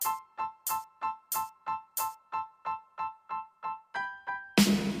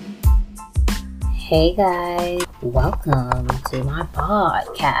Hey guys, welcome to my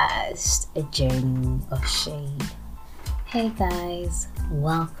podcast, A Journey of Shade. Hey guys,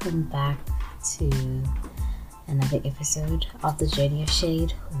 welcome back to another episode of The Journey of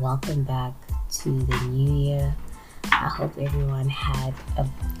Shade. Welcome back to the new year. I hope everyone had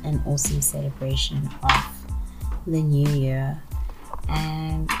an awesome celebration of the new year.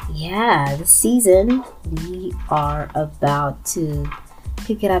 And yeah, this season we are about to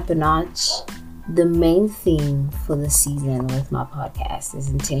pick it up a notch. The main theme for the season with my podcast is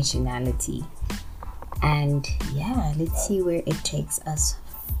intentionality. And yeah, let's see where it takes us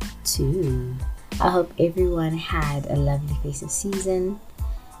to. I hope everyone had a lovely festive season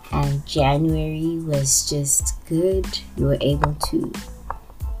and January was just good. You were able to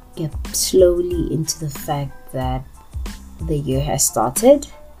get slowly into the fact that the year has started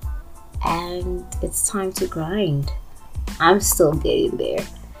and it's time to grind. I'm still getting there.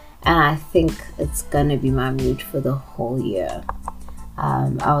 And I think it's gonna be my mood for the whole year.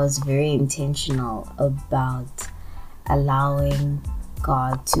 I was very intentional about allowing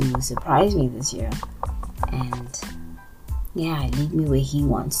God to surprise me this year, and yeah, lead me where He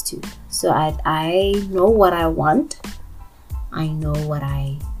wants to. So I know what I want. I know what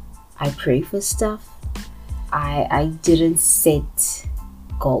I pray for stuff. I didn't set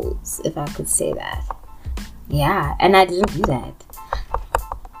goals, if I could say that. Yeah, and I didn't do that.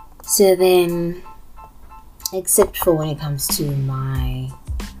 So then, except for when it comes to my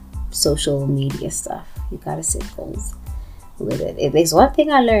social media stuff, you gotta set goals with it. If there's one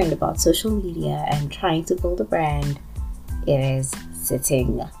thing I learned about social media and trying to build a brand, it is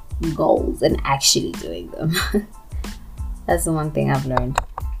setting goals and actually doing them. That's the one thing I've learned.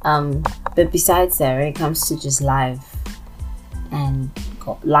 But besides that, when it comes to just life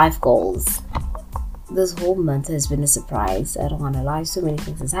goals, this whole month has been a surprise. I don't want to lie, so many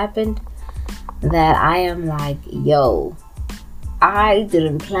things has happened that I am like, yo, I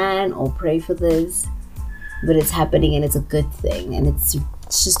didn't plan or pray for this, but it's happening and it's a good thing, and it's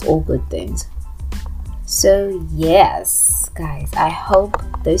just all good things. So yes, guys, I hope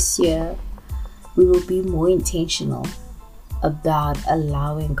this year we will be more intentional about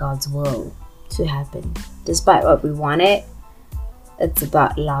allowing God's will to happen. Despite what we wanted, it's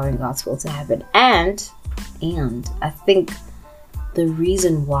about allowing God's will to happen. And I think the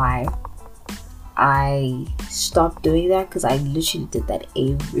reason why I stopped doing that, because I literally did that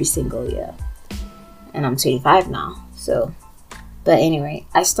every single year. And I'm 25 now. So, but anyway,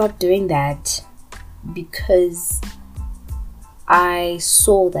 I stopped doing that because I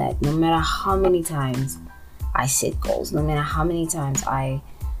saw that no matter how many times I set goals, no matter how many times I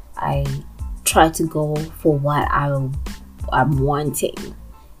try to go for what I'm wanting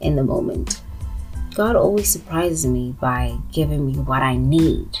in the moment, God always surprises me by giving me what I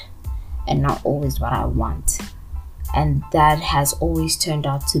need and not always what I want. And that has always turned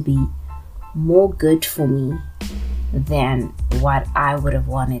out to be more good for me than what I would have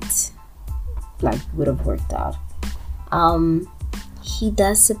wanted, would have worked out. He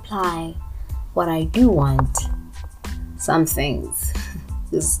does supply what I do want. Some things,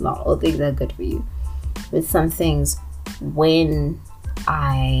 this is not all things are good for you, but some things, when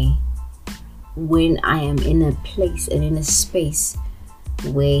I am in a place and in a space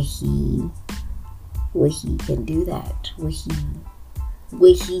where he can do that,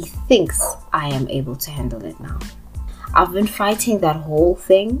 where he thinks I am able to handle it now. I've been fighting that whole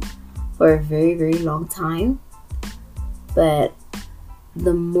thing for a very, very long time, but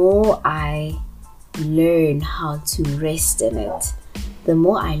the more I learn how to rest in it, the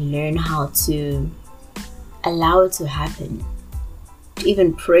more I learn how to allow it to happen, to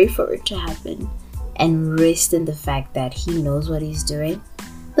even pray for it to happen, and rest in the fact that He knows what He's doing,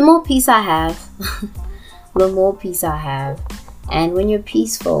 the more peace I have. The more peace I have. And when you're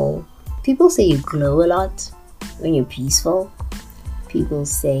peaceful, people say you glow a lot. When you're peaceful, people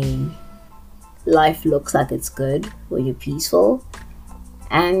say life looks like it's good when you're peaceful.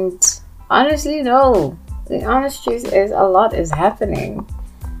 And honestly, no. The honest truth is a lot is happening.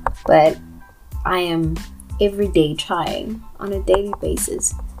 But I am every day trying on a daily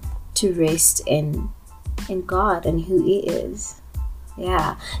basis to rest in God and who He is.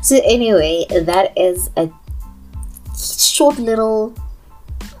 Yeah. So anyway, that is a short little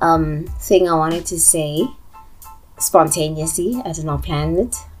thing I wanted to say spontaneously. I did not plan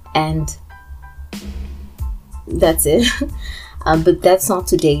it, and that's it. But that's not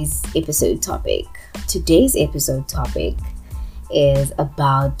today's episode topic. Today's episode topic is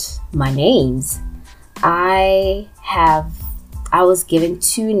about my names. I was given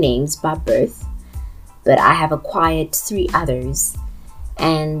 2 names by birth, but I have acquired 3 others.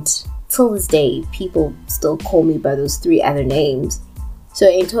 And till this day, people still call me by those 3 other names. So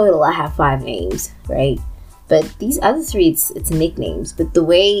in total, I have 5 names, right? But these other 3, it's nicknames. But the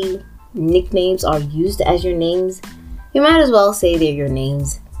way nicknames are used as your names, you might as well say they're your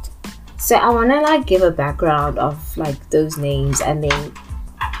names. So I want to like give a background of like those names, and then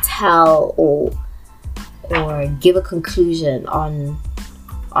tell or give a conclusion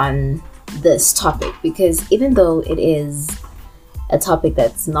on this topic, because even though it is a topic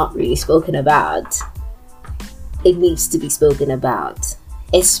that's not really spoken about, it needs to be spoken about,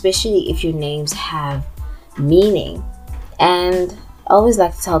 especially if your names have meaning. And I always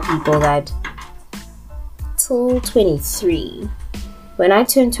like to tell people that till 23, when I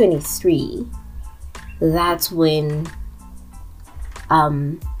turned 23, that's when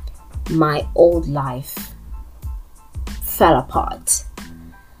my old life fell apart.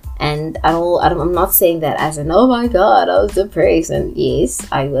 And I'm not saying that as an, oh my god, I was depressed. And yes,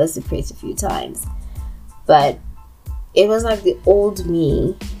 I was depressed a few times. But it was like the old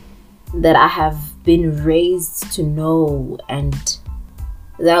me that I have been raised to know, and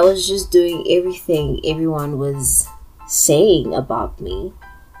that was just doing everything everyone was saying about me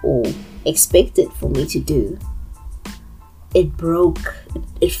or expected for me to do. It broke.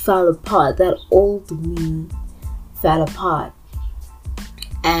 It fell apart. That old me fell apart.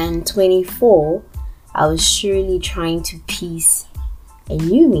 And 24, I was surely trying to piece a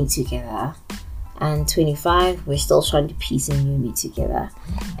new me together. And 25, we're still trying to piece a new me together.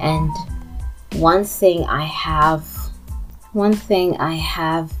 And one thing I have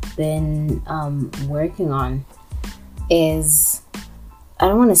been working on is, I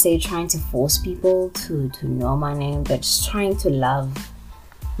don't want to say trying to force people to know my name, but just trying to love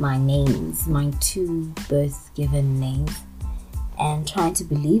my names, my 2 birth given names, and trying to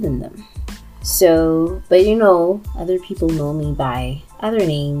believe in them. So, but other people know me by other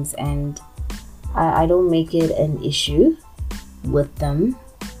names, and I don't make it an issue with them.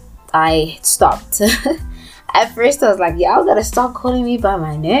 I stopped. At first I was like, y'all gotta stop calling me by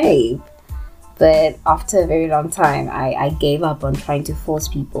my name. But after a very long time, I gave up on trying to force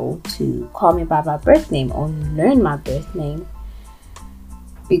people to call me by my birth name or learn my birth name,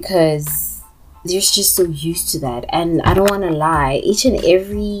 because they're just so used to that. And I don't want to lie, each and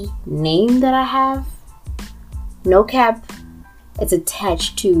every name that I have, no cap, it's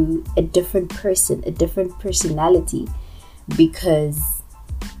attached to a different person, a different personality, because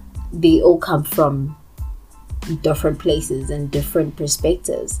they all come from different places and different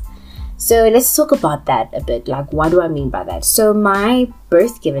perspectives. So let's talk about that a bit. Like, what do I mean by that? So my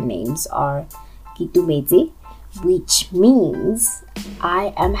birth given names are Kei-Tu-Me-Tse, which means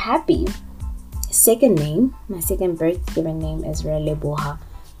I am happy. Second name, my second birth given name is Releboha,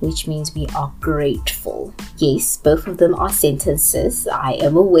 which means we are grateful. Yes, both of them are sentences. I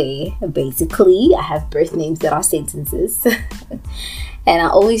am aware. Basically, I have birth names that are sentences. And I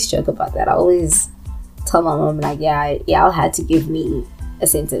always joke about that. I always tell my mom, like, yeah, y'all had to give me a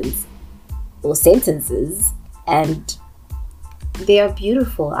sentence or sentences, and they are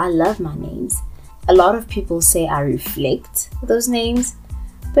beautiful. I love my names. A lot of people say I reflect those names,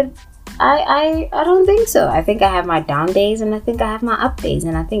 but I don't think so. I think I have my down days, and I think I have my up days,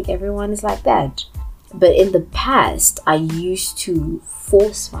 and I think everyone is like that. But in the past, I used to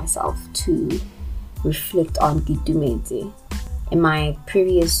force myself to reflect on Kei-Tu-Me-Tse. In my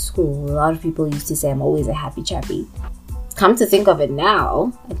previous school, a lot of people used to say I'm always a happy chappy. Come to think of it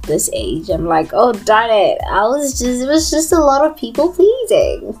now, at this age, I'm like, oh darn it, it was just a lot of people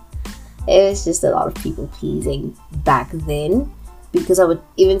pleasing. It was just a lot of people pleasing back then, because I would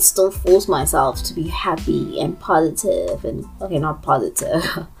even still force myself to be happy and positive, and okay, not positive,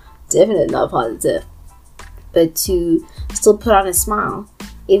 definitely not positive, but to still put on a smile,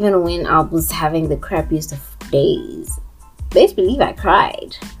 even when I was having the crappiest of days. Best believe I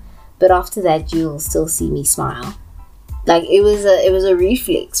cried, but after that, you'll still see me smile. Like, it was a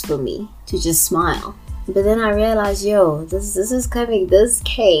reflex for me to just smile. But then I realized, this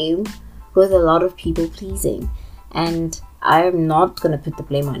came with a lot of people pleasing, and I am not gonna put the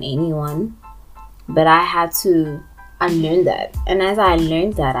blame on anyone, but I had to unlearn that. And as I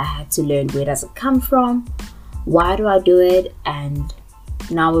learned that, I had to learn, where does it come from, why do I do it, and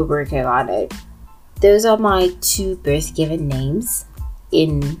now we're working on it. Those are my 2 birth given names,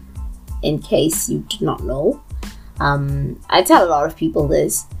 in case you do not know. I tell a lot of people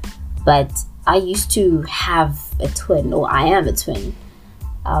this, but I used to have a twin, or I am a twin,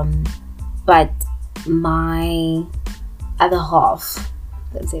 but my other half,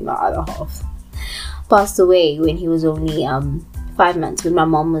 passed away when he was only 5 months, when my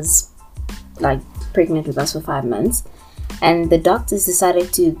mom was like pregnant with us for 5 months. And the doctors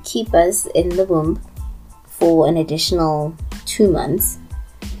decided to keep us in the womb for an additional 2 months,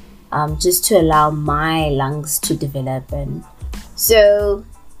 just to allow my lungs to develop. And so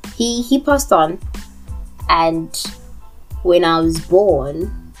he passed on. And when I was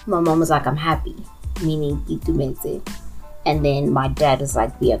born, my mom was like, I'm happy, meaning Kei-Tu-Me-Tse. And then my dad was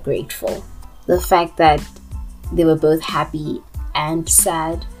like, we are grateful. The fact that they were both happy and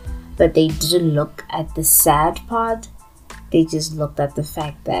sad, but they didn't look at the sad part. They just looked at the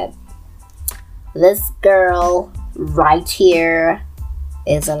fact that this girl right here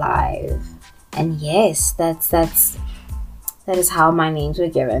is alive. And yes, that is how my names were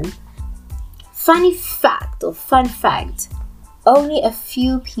given. Fun fact, only a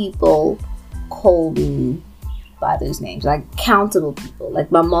few people call me by those names, like countable people.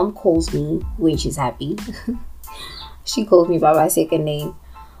 Like my mom calls me when she's happy. She calls me by my second name.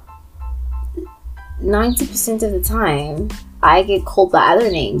 90% of the time, I get called by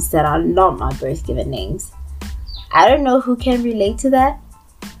other names that are not my birth given names. I don't know who can relate to that.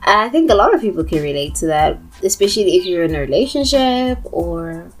 I think a lot of people can relate to that, especially if you're in a relationship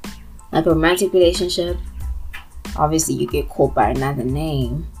or like a romantic relationship. Obviously, you get called by another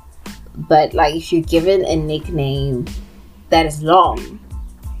name. But like if you're given a nickname that is long,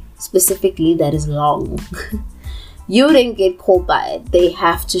 specifically that is long, you didn't get called by it. They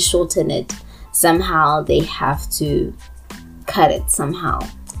have to shorten it somehow. They have to cut it somehow.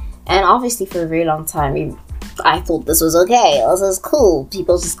 And obviously for a very long time, I thought this was okay. This is cool.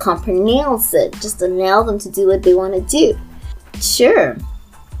 People just can't pronounce it. Just allow them to do what they want to do. Sure,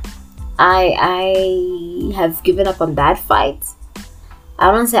 I have given up on that fight.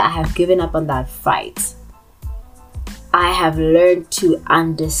 I don't say I have given up on that fight. I have learned to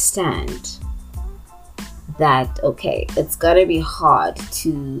understand that, okay, it's gonna be hard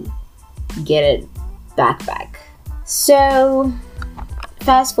to get it back. So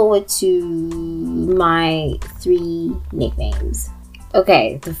fast forward to my 3 nicknames.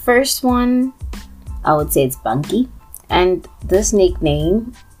 Okay, the first one, I would say it's Bunky. And this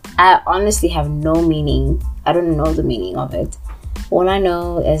nickname, I honestly have no meaning. I don't know the meaning of it. All I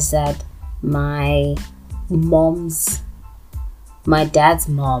know is that my dad's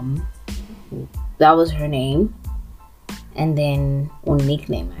mom, that was her name. And then, or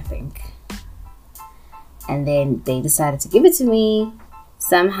nickname, I think. And then they decided to give it to me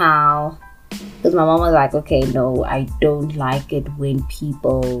somehow, because my mom was like, okay, no, I don't like it when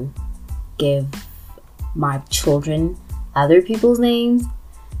people give my children other people's names.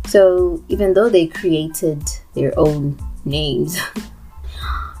 So even though they created their own names,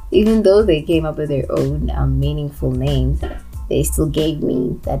 even though they came up with their own meaningful names, they still gave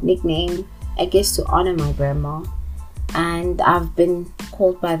me that nickname, I guess, to honor my grandma. And I've been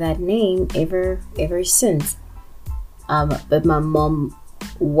called by that name ever since. But my mom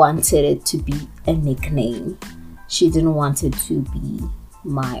wanted it to be a nickname. She didn't want it to be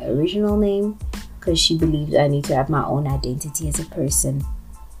my original name, because she believed I need to have my own identity as a person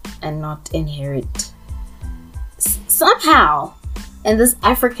and not inherit. Somehow, in this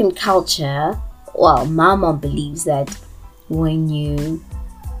African culture, well, my mom believes that when you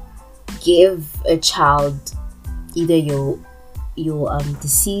give a child either your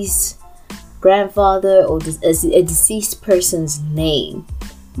deceased grandfather or a deceased person's name,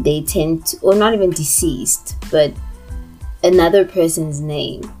 they tend to, or not even deceased, but another person's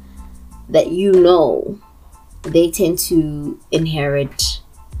name that you know, they tend to inherit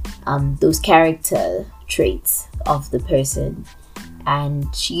those character traits of the person.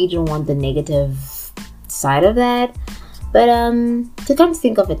 And she didn't want the negative side of that. But to come to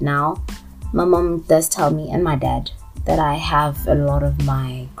think of it now, my mom does tell me, and my dad, that I have a lot of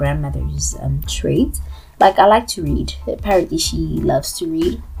my grandmother's traits. Like, I like to read. Apparently she loves to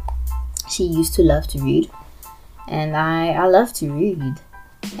read. She used to love to read. And I love to read.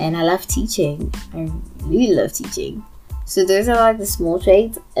 And I love teaching. I really love teaching. So those are like the small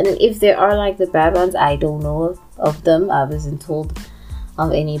traits. And if there are like the bad ones, I don't know of them. I wasn't told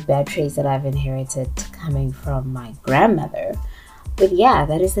of any bad traits that I've inherited coming from my grandmother. But yeah,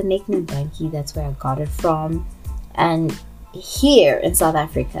 that is the nickname Bunky. That's where I got it from. And here in South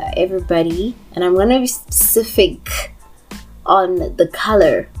Africa, everybody, and I'm gonna be specific on the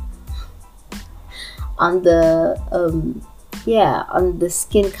color, on the on the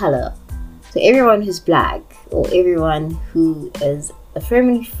skin color. So everyone who's black, or everyone who is a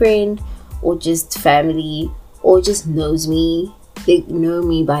family friend, or just family, or just knows me, they know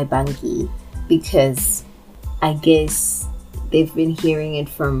me by Bunky, because I guess they've been hearing it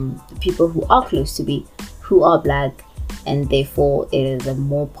from the people who are close to me, who are black, and therefore it is a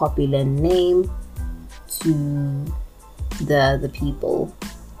more popular name to the people.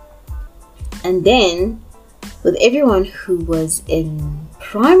 And then with everyone who was in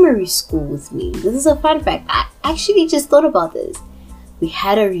primary school with me, this is a fun fact. I actually just thought about this. We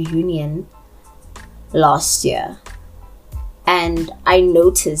had a reunion last year, and I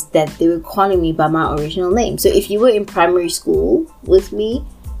noticed that they were calling me by my original name. So if you were in primary school with me,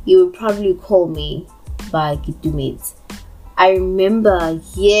 you would probably call me by Kei-Tu-Me-Tse. I remember,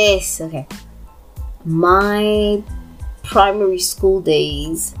 yes, okay, my primary school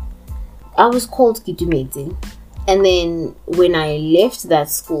days, I was called Kei-Tu-Me-Tse. And then when I left that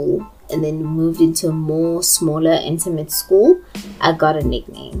school and then moved into a more smaller, intimate school, I got a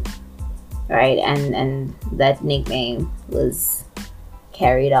nickname, right? And that nickname was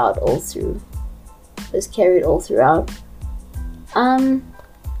carried out all through.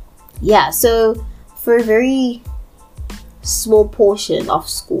 Yeah, so for a very small portion of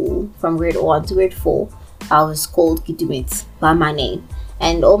school, from grade 1 to grade 4, I was called Kei-Tu-Me-Tse by my name.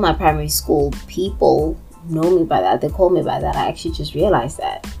 And all my primary school people know me by that. They call me by that. I actually just realized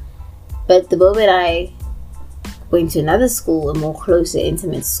that. But the moment I went to another school, a more closer,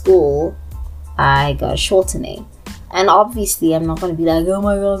 intimate school, I got a shorter name. And obviously, I'm not going to be like, oh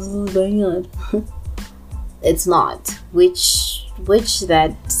my god, this is bad. It's not. Which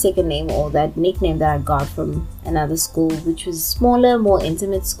that second name or that nickname that I got from another school, which was smaller, more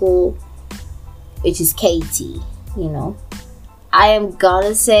intimate school, which is Kei-T, you know. I am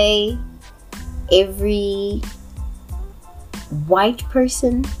gonna say every white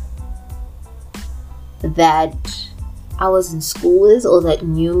person that I was in school with or that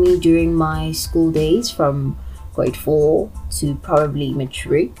knew me during my school days from grade 4 to probably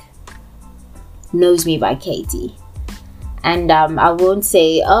matric knows me by Kei-T. And I won't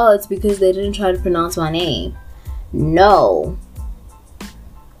say, oh, it's because they didn't try to pronounce my name. No.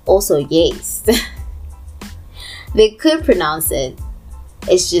 Also, yes. They could pronounce it.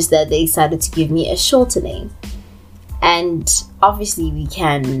 It's just that they decided to give me a shorter name. And obviously we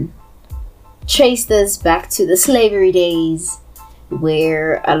can trace this back to the slavery days,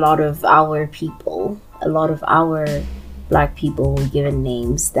 where a lot of our black people were given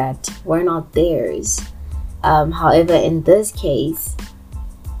names that were not theirs. However, in this case,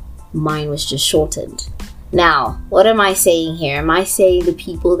 mine was just shortened. Now, what am I saying here? Am I saying the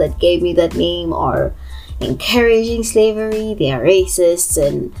people that gave me that name are encouraging slavery, they are racists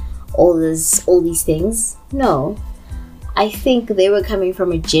and all these things? No. I think they were coming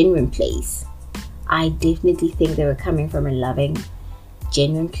from a genuine place. I definitely think they were coming from a loving,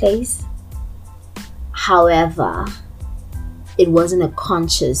 genuine place. However, it wasn't a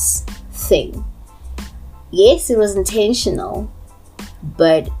conscious thing. Yes, it was intentional,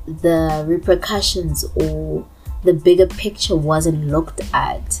 but the repercussions or the bigger picture wasn't looked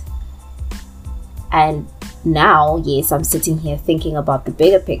at. And now, yes, I'm sitting here thinking about the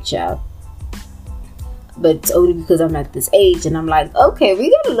bigger picture, but only because I'm at this age and I'm like, okay, we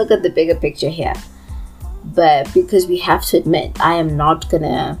gotta look at the bigger picture here. But because we have to admit, I am not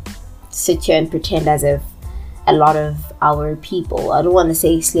gonna sit here and pretend as if a lot of our people, I don't want to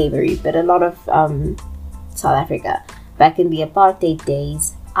say slavery, but a lot of South Africa, back in the apartheid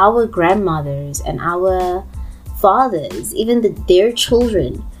days, our grandmothers and our fathers, even their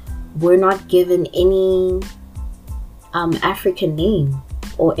children, were not given any African name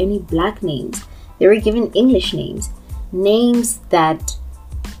or any black names. They were given English names that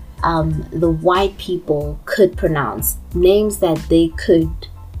the white people could pronounce, names that they could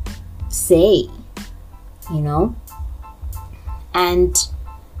say, you know. And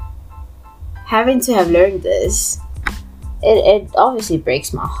having to have learned this, it obviously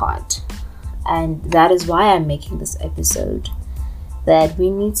breaks my heart. And that is why I'm making this episode, that we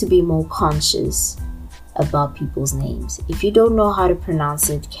need to be more conscious about people's names. If you don't know how to pronounce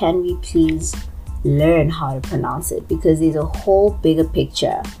it, can we please learn how to pronounce it? Because there's a whole bigger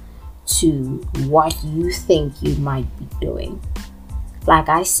picture to what you think you might be doing. Like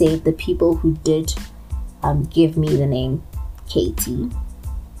I said, the people who did give me the name Kei-T,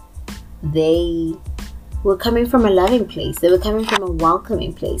 they were coming from a loving place. They were coming from a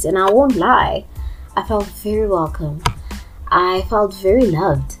welcoming place. And I won't lie, I felt very welcome. I felt very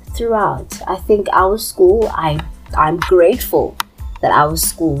loved throughout. I think our school, I'm grateful that our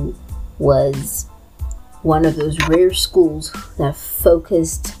school was one of those rare schools that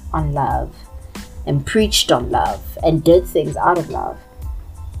focused on love and preached on love and did things out of love.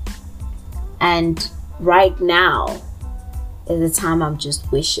 And right now is the time I'm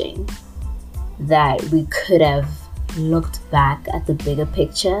just wishing that we could have looked back at the bigger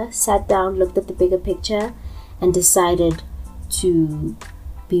picture, sat down, looked at the bigger picture, and decided to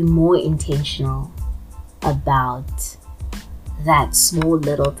be more intentional about that small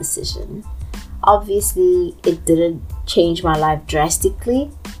little decision. Obviously, it didn't change my life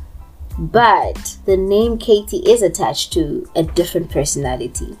drastically, but the name Katie is attached to a different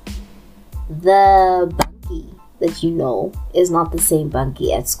personality. The Bunky that you know is not the same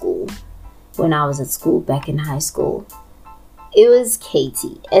Bunky at school. When I was at school back in high school, it was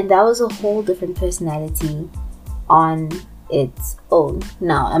Katie, and that was a whole different personality on its own.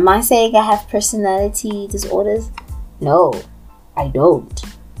 Now, am I saying I have personality disorders? No, I don't.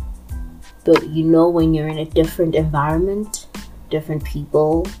 But you know, when you're in a different environment, different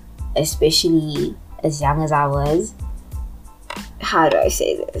people, especially as young as I was, how do I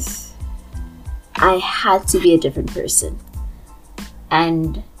say this? I had to be a different person.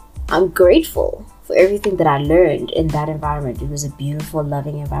 And I'm grateful for everything that I learned in that environment. It was a beautiful,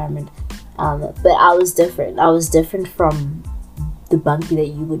 loving environment. But I was different. I was different from the Bunky that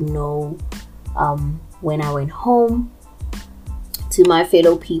you would know when I went home to my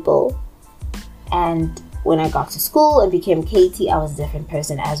fellow people. And when I got to school and became Katie, I was a different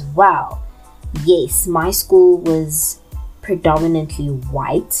person as well. Yes, my school was predominantly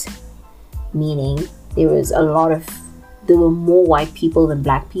white, meaning there were more white people than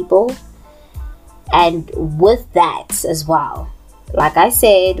black people. And with that as well, like I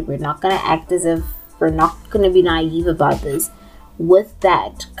said, we're not going to act as if we're not going to be naive about this. With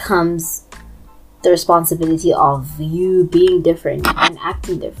that comes the responsibility of you being different and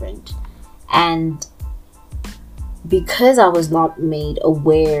acting different. And because I was not made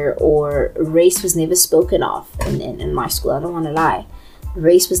aware, or race was never spoken of in my school, I don't want to lie,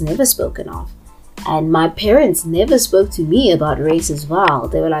 race was never spoken of. And my parents never spoke to me about race as well.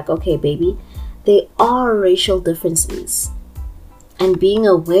 They were like, okay, baby, there are racial differences. And being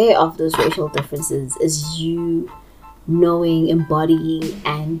aware of those racial differences is you knowing, embodying,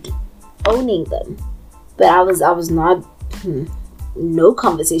 and owning them. But I was not... no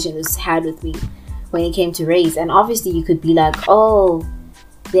conversation was had with me when it came to race. And obviously you could be like, oh,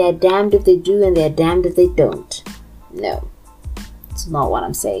 they're damned if they do and they're damned if they don't. No, it's not what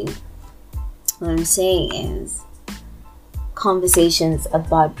I'm saying. What I'm saying is conversations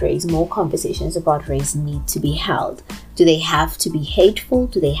about race, more conversations about race need to be held. Do they have to be hateful?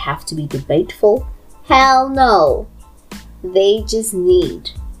 Do they have to be debateful? Hell no. They just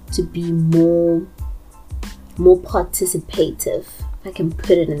need to be more participative, if I can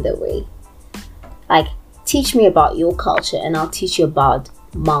put it in that way. Like, teach me about your culture and I'll teach you about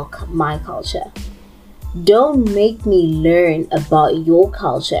my culture. Don't make me learn about your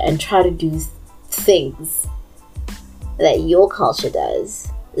culture and try to do things that your culture does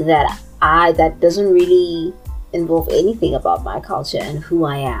that doesn't really involve anything about my culture and who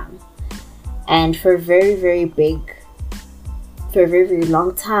I am. And for a very, very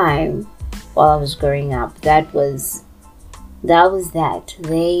long time, while I was growing up, that was that.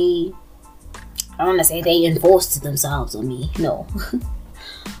 I don't want to say they enforced themselves on me, no.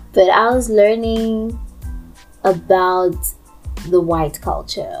 But I was learning about the white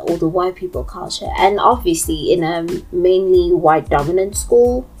culture, or the white people culture. And obviously in a mainly white dominant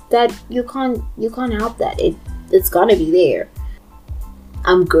school, that you can't help that. It's gonna be there.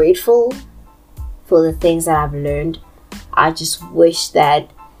 I'm grateful for the things that I've learned. I just wish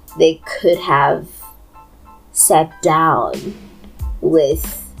that they could have sat down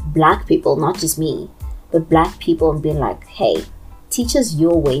with black people, not just me, but black people, and been like, hey, teach us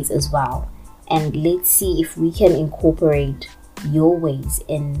your ways as well, and let's see if we can incorporate your ways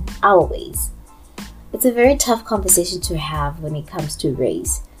in our ways. It's a very tough conversation to have when it comes to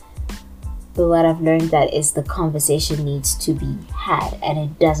race, but what I've learned that is the conversation needs to be had, and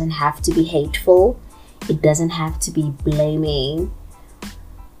it doesn't have to be hateful. It doesn't have to be blaming.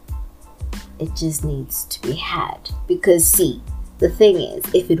 It just needs to be had. Because see, the thing is,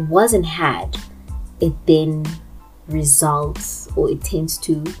 if it wasn't had, it then results, or it tends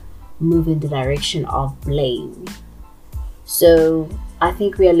to move in the direction of blame. So I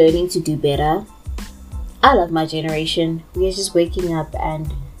think we are learning to do better. I love my generation. We are just waking up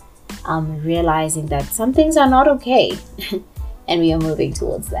and realizing that some things are not okay. And we are moving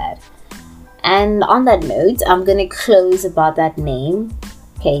towards that. And on that note, I'm going to close about that name,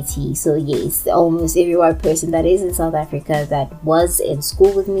 KT. So yes, almost every white person that is in South Africa that was in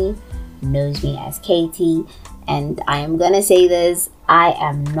school with me knows me as KT. And I am going to say this, I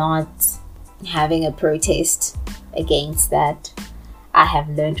am not having a protest against that. I have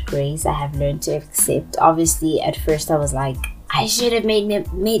learned grace. I have learned to accept. Obviously, at first I was like, I should have made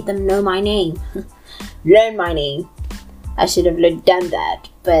them know my name. Learn my name. I should have done that.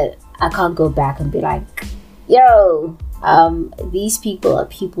 But I can't go back and be like, yo, these people are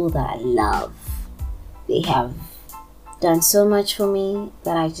people that I love. They have done so much for me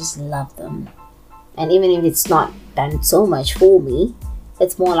that I just love them. And even if it's not done so much for me,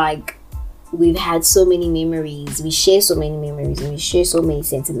 it's more like we've had so many memories, we share so many memories, and we share so many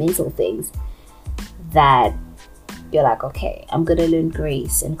sentimental things that you're like, okay, I'm gonna learn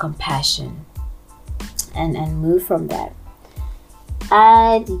grace and compassion and move from that.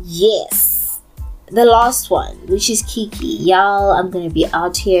 And yes, the last one, which is Kiki. Y'all, I'm gonna be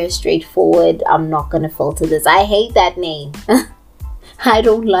out here straightforward. I'm not gonna filter this. I hate that name. I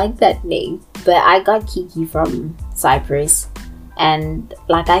don't like that name. But I got Kiki from Cyprus. And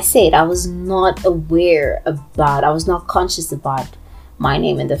like I said, I was not conscious about my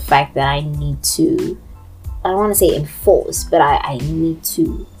name and the fact that I need to, I don't want to say enforce, but I need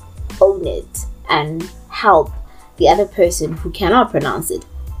to own it and help the other person who cannot pronounce it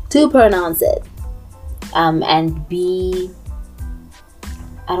to pronounce it, and be,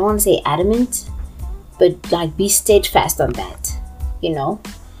 I don't want to say adamant, but like be steadfast on that, you know.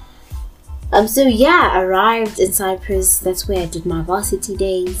 So yeah, arrived in Cyprus. That's where I did my varsity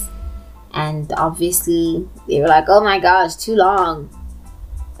days, and obviously they were like, oh my gosh, too long,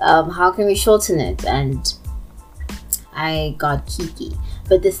 how can we shorten it? And I got Kiki.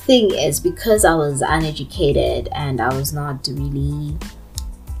 But the thing is, because I was uneducated and I was not really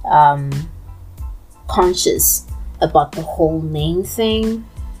conscious about the whole name thing,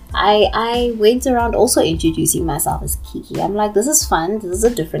 I went around also introducing myself as Kiki. I'm like, this is fun, this is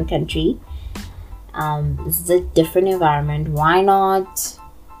a different country, this is a different environment, why not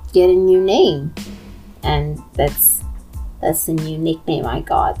get a new name? And that's the new nickname I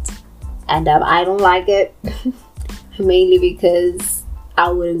got. And I don't like it mainly because I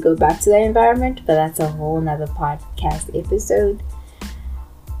wouldn't go back to that environment, but that's a whole nother podcast episode.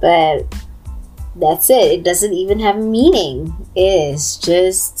 But that's it. It doesn't even have a meaning. It's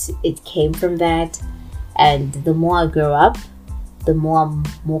just, it came from that. And the more I grow up, the more I'm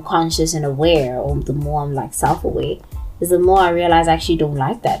more conscious and aware, or the more I'm like self-aware, is the more I realize I actually don't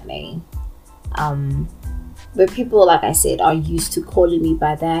like that name. But people, like I said, are used to calling me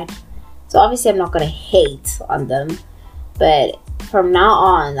by that. So obviously I'm not going to hate on them. But from now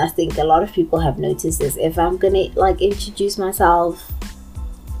on, I think a lot of people have noticed this. If I'm going to like introduce myself,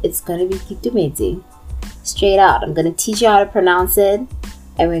 it's going to be Kei-Tu-Me-Tse. Straight out. I'm going to teach you how to pronounce it,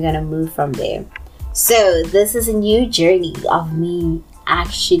 and we're going to move from there. So this is a new journey of me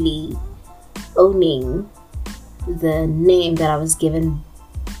actually owning the name that I was given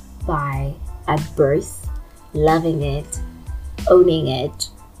by at birth, loving it, owning it,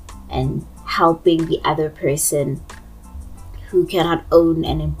 and helping the other person who cannot own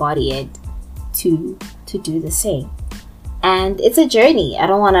and embody it to do the same. And it's a journey, I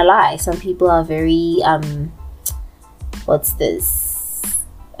don't want to lie. Some people are very what's this,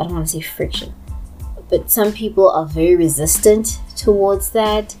 I don't want to say friction, but some people are very resistant towards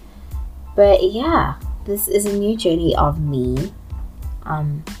that. But yeah, this is a new journey of me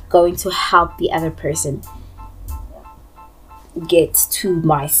going to help the other person get to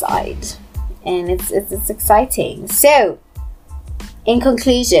my side, and it's exciting. So in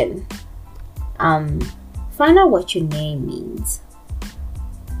conclusion, find out what your name means.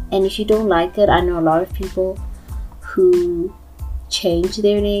 And if you don't like it, I know a lot of people who change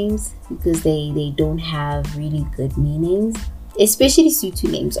their names because they don't have really good meanings, especially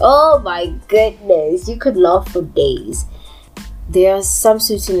Sotho names. Oh my goodness, you could laugh for days. There are some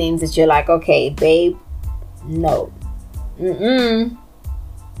Sotho names that you're like, okay babe, no, no.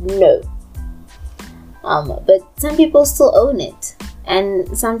 But some people still own it,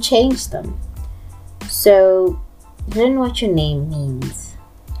 and some change them. So learn what your name means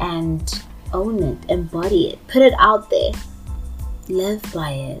and own it, embody it, put it out there, live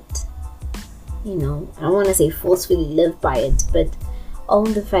by it. You know, I don't want to say forcefully live by it, but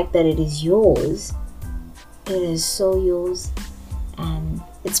own the fact that it is yours. It is so yours, and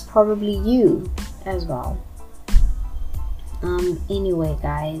it's probably you as well. Anyway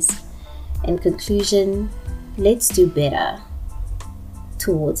guys, in conclusion, let's do better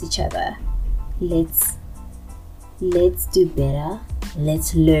towards each other. Let's do better.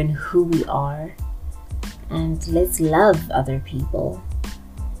 Let's learn who we are, and let's love other people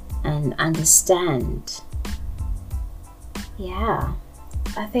and understand. Yeah,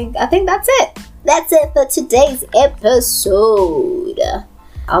 I think that's it. That's it for today's episode.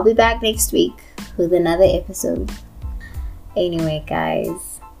 I'll be back next week with another episode. Anyway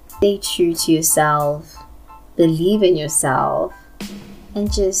guys, stay true to yourself, believe in yourself,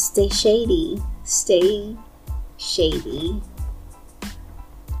 and just stay shady. Stay shady.